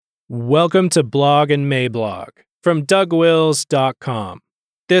Welcome to Blog and Mablog from DougWills.com.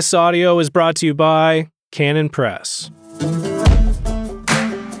 This audio is brought to you by Canon Press.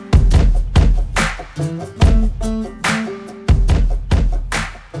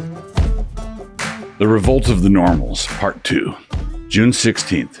 The Revolt of the Normals, Part 2, June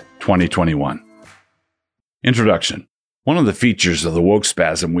 16th, 2021. Introduction. One of the features of the woke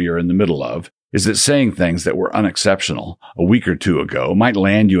spasm we are in the middle of is that saying things that were unexceptional a week or two ago might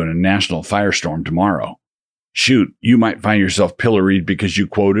land you in a national firestorm tomorrow. Shoot, you might find yourself pilloried because you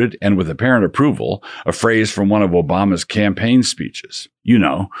quoted, and with apparent approval, a phrase from one of Obama's campaign speeches. You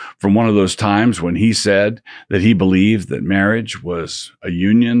know, from one of those times when he said that he believed that marriage was a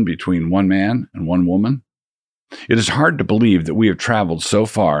union between one man and one woman. It is hard to believe that we have traveled so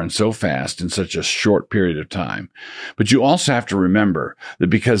far and so fast in such a short period of time. But you also have to remember that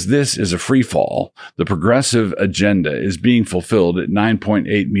because this is a free fall, the progressive agenda is being fulfilled at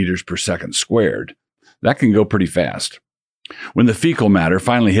 9.8 meters per second squared. That can go pretty fast. When the fecal matter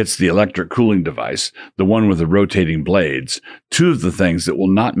finally hits the electric cooling device, the one with the rotating blades, two of the things that will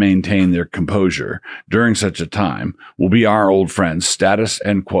not maintain their composure during such a time will be our old friends status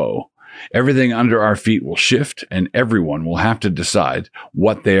and quo. Everything under our feet will shift, and everyone will have to decide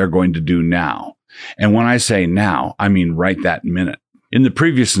what they are going to do now. And when I say now, I mean right that minute. In the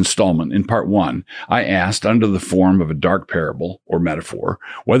previous installment, in Part 1, I asked, under the form of a dark parable or metaphor,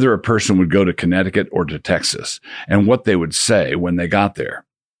 whether a person would go to Connecticut or to Texas, and what they would say when they got there.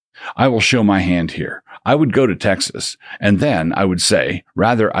 I will show my hand here. I would go to Texas, and then I would say,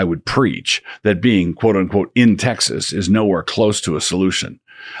 rather I would preach, that being quote-unquote in Texas is nowhere close to a solution.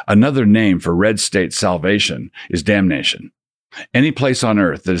 Another name for red state salvation is damnation. Any place on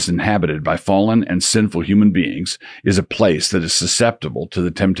earth that is inhabited by fallen and sinful human beings is a place that is susceptible to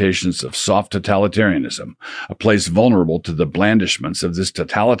the temptations of soft totalitarianism, a place vulnerable to the blandishments of this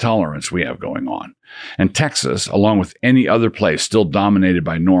totalitolerance we have going on. And Texas, along with any other place still dominated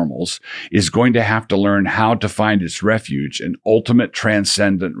by normals, is going to have to learn how to find its refuge in ultimate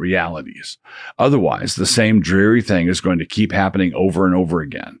transcendent realities. Otherwise, the same dreary thing is going to keep happening over and over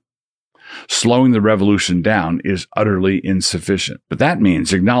again. Slowing the revolution down is utterly insufficient. But that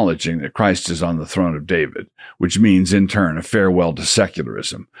means acknowledging that Christ is on the throne of David, which means, in turn, a farewell to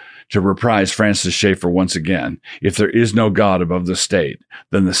secularism. To reprise Francis Schaeffer once again, if there is no God above the state,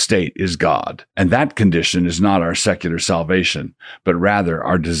 then the state is God. And that condition is not our secular salvation, but rather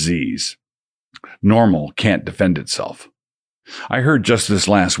our disease. Normal can't defend itself. I heard just this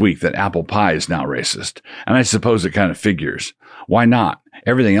last week that apple pie is now racist, and I suppose it kind of figures. Why not?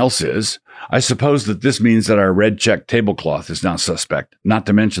 Everything else is. I suppose that this means that our red check tablecloth is now suspect, not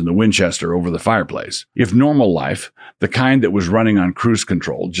to mention the Winchester over the fireplace. If normal life, the kind that was running on cruise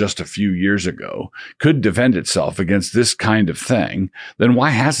control just a few years ago, could defend itself against this kind of thing, then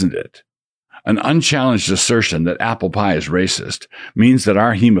why hasn't it? An unchallenged assertion that apple pie is racist means that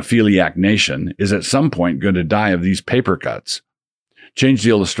our hemophiliac nation is at some point going to die of these paper cuts. Change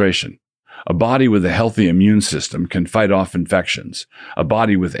the illustration. A body with a healthy immune system can fight off infections. A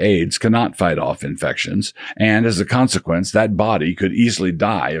body with AIDS cannot fight off infections, and as a consequence, that body could easily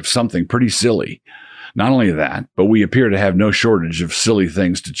die of something pretty silly. Not only that, but we appear to have no shortage of silly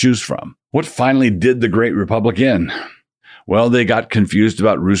things to choose from. What finally did the Great Republic in? Well, they got confused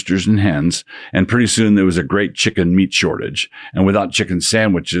about roosters and hens, and pretty soon there was a great chicken meat shortage, and without chicken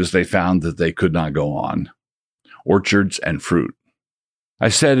sandwiches, they found that they could not go on. Orchards and fruit. I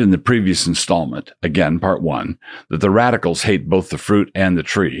said in the previous installment, again, Part 1, that the radicals hate both the fruit and the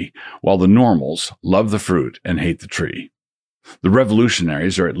tree, while the normals love the fruit and hate the tree. The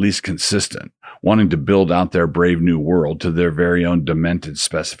revolutionaries are at least consistent, wanting to build out their brave new world to their very own demented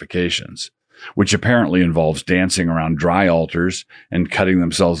specifications, which apparently involves dancing around dry altars and cutting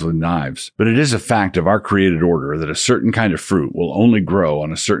themselves with knives. But it is a fact of our created order that a certain kind of fruit will only grow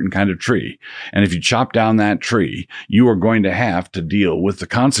on a certain kind of tree, and if you chop down that tree, you are going to have to deal with the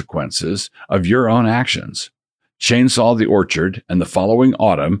consequences of your own actions. Chainsaw the orchard, and the following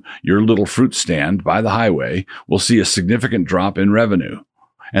autumn, your little fruit stand by the highway will see a significant drop in revenue.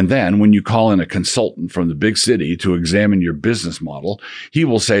 And then when you call in a consultant from the big city to examine your business model, he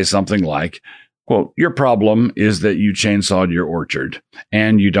will say something like, quote, your problem is that you chainsawed your orchard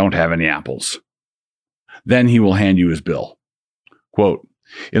and you don't have any apples. Then he will hand you his bill. Quote,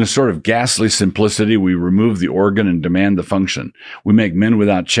 in a sort of ghastly simplicity, we remove the organ and demand the function. We make men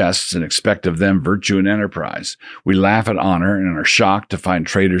without chests and expect of them virtue and enterprise. We laugh at honor and are shocked to find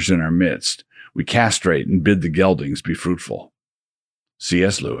traitors in our midst. We castrate and bid the geldings be fruitful.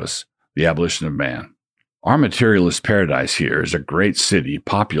 C.S. Lewis, The Abolition of Man. Our materialist paradise here is a great city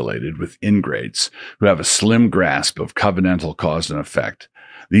populated with ingrates who have a slim grasp of covenantal cause and effect.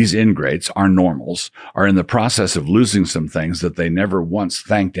 These ingrates, our normals, are in the process of losing some things that they never once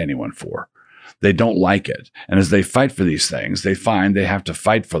thanked anyone for. They don't like it, and as they fight for these things, they find they have to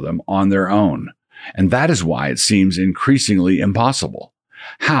fight for them on their own. And that is why it seems increasingly impossible.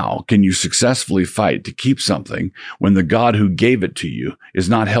 How can you successfully fight to keep something when the God who gave it to you is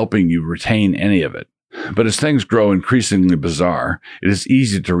not helping you retain any of it? But as things grow increasingly bizarre, it is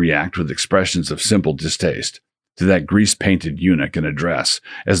easy to react with expressions of simple distaste to that grease-painted eunuch in a dress,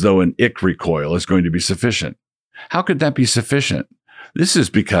 as though an ick recoil is going to be sufficient. How could that be sufficient? This is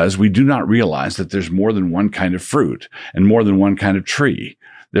because we do not realize that there's more than one kind of fruit and more than one kind of tree.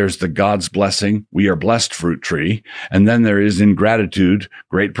 There's the God's blessing, we are blessed fruit tree, and then there is ingratitude,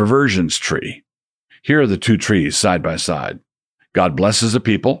 great perversions tree. Here are the two trees side by side. God blesses a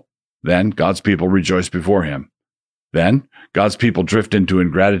people, then God's people rejoice before him. Then God's people drift into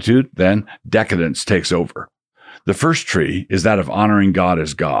ingratitude, then decadence takes over. The first tree is that of honoring God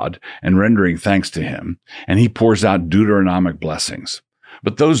as God and rendering thanks to him, and he pours out Deuteronomic blessings.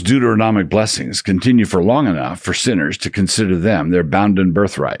 But those Deuteronomic blessings continue for long enough for sinners to consider them their bounden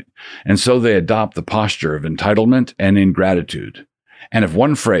birthright, and so they adopt the posture of entitlement and ingratitude. And if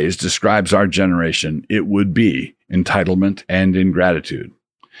one phrase describes our generation, it would be entitlement and ingratitude.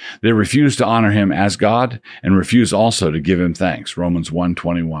 They refuse to honor him as God and refuse also to give him thanks, Romans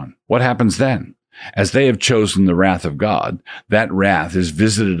 1:21. What happens then? As they have chosen the wrath of God, that wrath is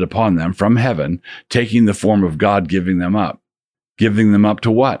visited upon them from heaven, taking the form of God giving them up. Giving them up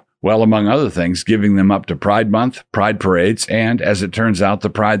to what? Well, among other things, giving them up to Pride Month, Pride parades, and, as it turns out, the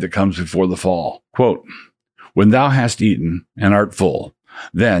pride that comes before the fall. Quote, "When thou hast eaten and art full,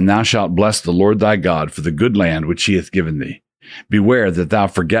 then thou shalt bless the Lord thy God for the good land which he hath given thee. Beware that thou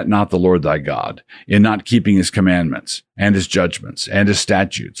forget not the Lord thy God, in not keeping his commandments, and his judgments, and his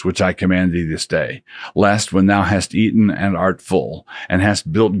statutes, which I command thee this day, lest when thou hast eaten and art full, and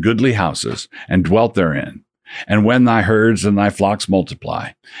hast built goodly houses, and dwelt therein, and when thy herds and thy flocks multiply,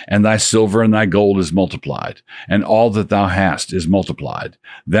 and thy silver and thy gold is multiplied, and all that thou hast is multiplied,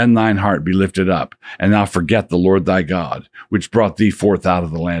 then thine heart be lifted up, and thou forget the Lord thy God, which brought thee forth out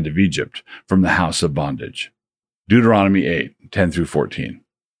of the land of Egypt, from the house of bondage." Deuteronomy 8:10-14.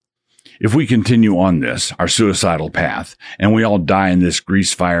 If we continue on this, our suicidal path, and we all die in this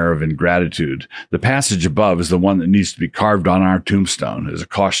grease fire of ingratitude, the passage above is the one that needs to be carved on our tombstone as a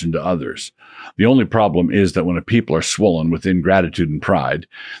caution to others. The only problem is that when a people are swollen with ingratitude and pride,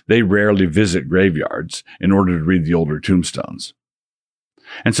 they rarely visit graveyards in order to read the older tombstones.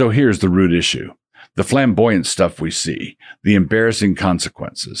 And so here's the root issue. The flamboyant stuff we see, the embarrassing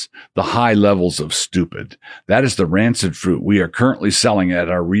consequences, the high levels of stupid, that is the rancid fruit we are currently selling at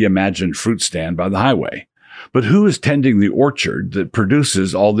our reimagined fruit stand by the highway. But who is tending the orchard that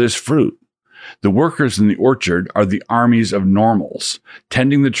produces all this fruit? The workers in the orchard are the armies of normals,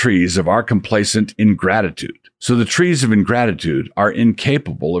 tending the trees of our complacent ingratitude. So the trees of ingratitude are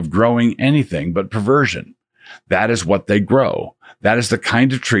incapable of growing anything but perversion. That is what they grow. That is the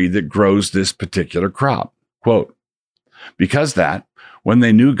kind of tree that grows this particular crop. Quote, "Because that, when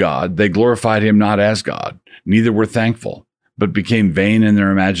they knew God, they glorified him not as God, neither were thankful, but became vain in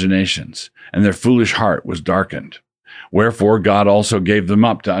their imaginations, and their foolish heart was darkened. Wherefore God also gave them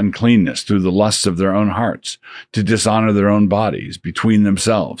up to uncleanness through the lusts of their own hearts, to dishonor their own bodies between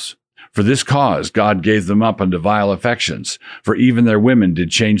themselves. For this cause God gave them up unto vile affections, for even their women did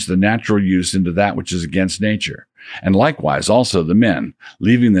change the natural use into that which is against nature. And likewise also the men,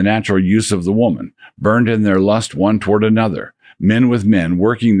 leaving the natural use of the woman, burned in their lust one toward another, men with men,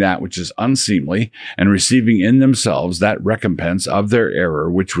 working that which is unseemly, and receiving in themselves that recompense of their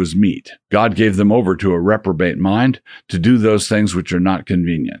error which was meet. God gave them over to a reprobate mind, to do those things which are not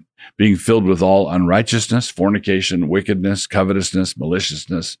convenient, being filled with all unrighteousness, fornication, wickedness, covetousness,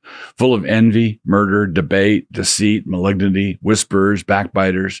 maliciousness, full of envy, murder, debate, deceit, malignity, whisperers,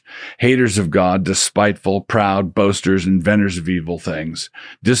 backbiters, haters of God, despiteful, proud, boasters, inventors of evil things,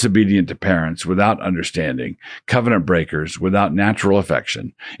 disobedient to parents, without understanding, covenant breakers, without natural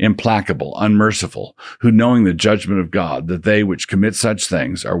affection, implacable, unmerciful, who knowing the judgment of God, that they which commit such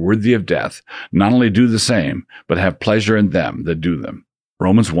things are worthy of death, not only do the same, but have pleasure in them that do them."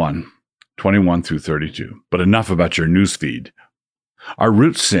 Romans 1:21-32. But enough about your newsfeed. Our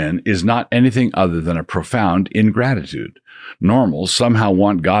root sin is not anything other than a profound ingratitude. Normals somehow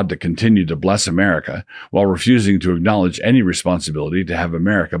want God to continue to bless America while refusing to acknowledge any responsibility to have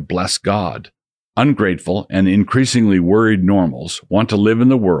America bless God. Ungrateful and increasingly worried normals want to live in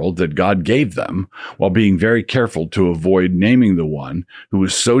the world that God gave them while being very careful to avoid naming the one who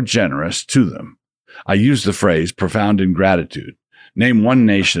is so generous to them. I use the phrase profound ingratitude. Name one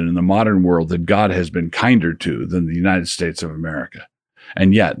nation in the modern world that God has been kinder to than the United States of America.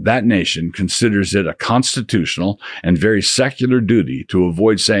 and yet that nation considers it a constitutional and very secular duty to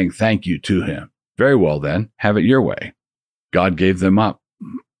avoid saying thank you to him. Very well then, have it your way. God gave them up.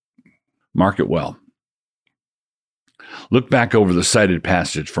 Mark it well. Look back over the cited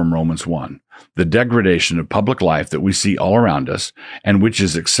passage from Romans 1. The degradation of public life that we see all around us, and which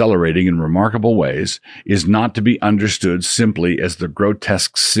is accelerating in remarkable ways, is not to be understood simply as the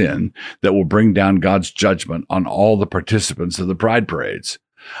grotesque sin that will bring down God's judgment on all the participants of the pride parades.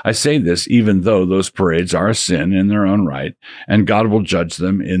 I say this even though those parades are a sin in their own right, and God will judge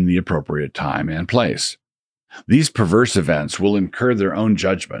them in the appropriate time and place. These perverse events will incur their own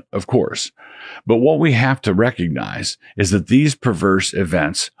judgment, of course, but what we have to recognize is that these perverse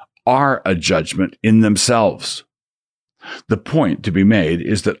events are a judgment in themselves. The point to be made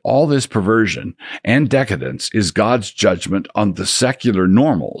is that all this perversion and decadence is God's judgment on the secular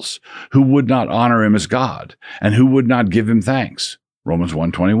normals who would not honor him as God and who would not give him thanks. Romans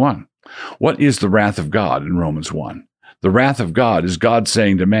 1:21. What is the wrath of God in Romans 1? The wrath of God is God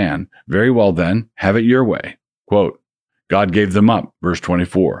saying to man, very well then, have it your way. Quote, God gave them up, verse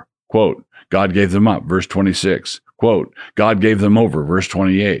 24. Quote, God gave them up, verse 26. Quote, God gave them over, verse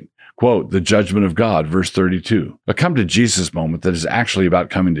 28. Quote, the judgment of God, verse 32. A come to Jesus moment that is actually about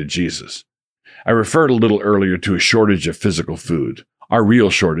coming to Jesus. I referred a little earlier to a shortage of physical food. Our real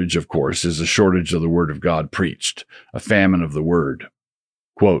shortage, of course, is a shortage of the word of God preached, a famine of the word.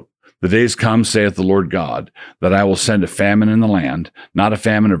 Quote, the days come, saith the Lord God, that I will send a famine in the land, not a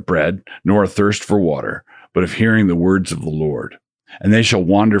famine of bread, nor a thirst for water, but of hearing the words of the Lord. And they shall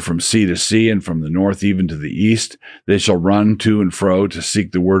wander from sea to sea, and from the north even to the east. They shall run to and fro to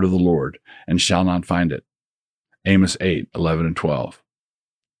seek the word of the Lord, and shall not find it. Amos 8:11 and 12.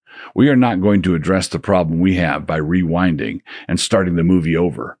 We are not going to address the problem we have by rewinding and starting the movie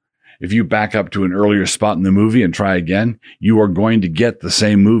over. If you back up to an earlier spot in the movie and try again, you are going to get the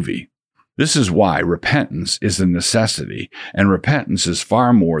same movie. This is why repentance is a necessity, and repentance is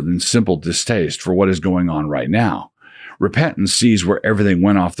far more than simple distaste for what is going on right now. Repentance sees where everything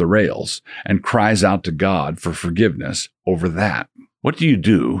went off the rails and cries out to God for forgiveness over that. What do you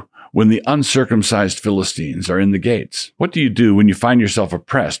do when the uncircumcised Philistines are in the gates? What do you do when you find yourself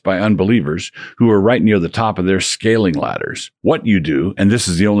oppressed by unbelievers who are right near the top of their scaling ladders? What you do, and this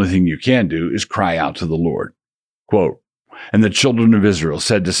is the only thing you can do, is cry out to the Lord. Quote, and the children of Israel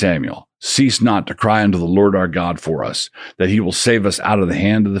said to Samuel, cease not to cry unto the Lord our God for us, that he will save us out of the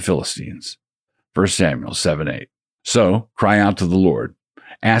hand of the Philistines. 1 Samuel 7:8. So cry out to the Lord.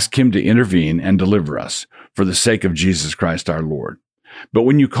 Ask him to intervene and deliver us for the sake of Jesus Christ our Lord. But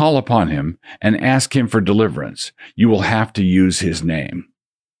when you call upon him and ask him for deliverance, you will have to use his name.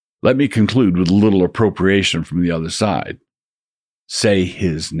 Let me conclude with a little appropriation from the other side. Say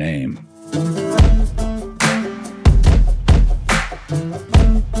his name.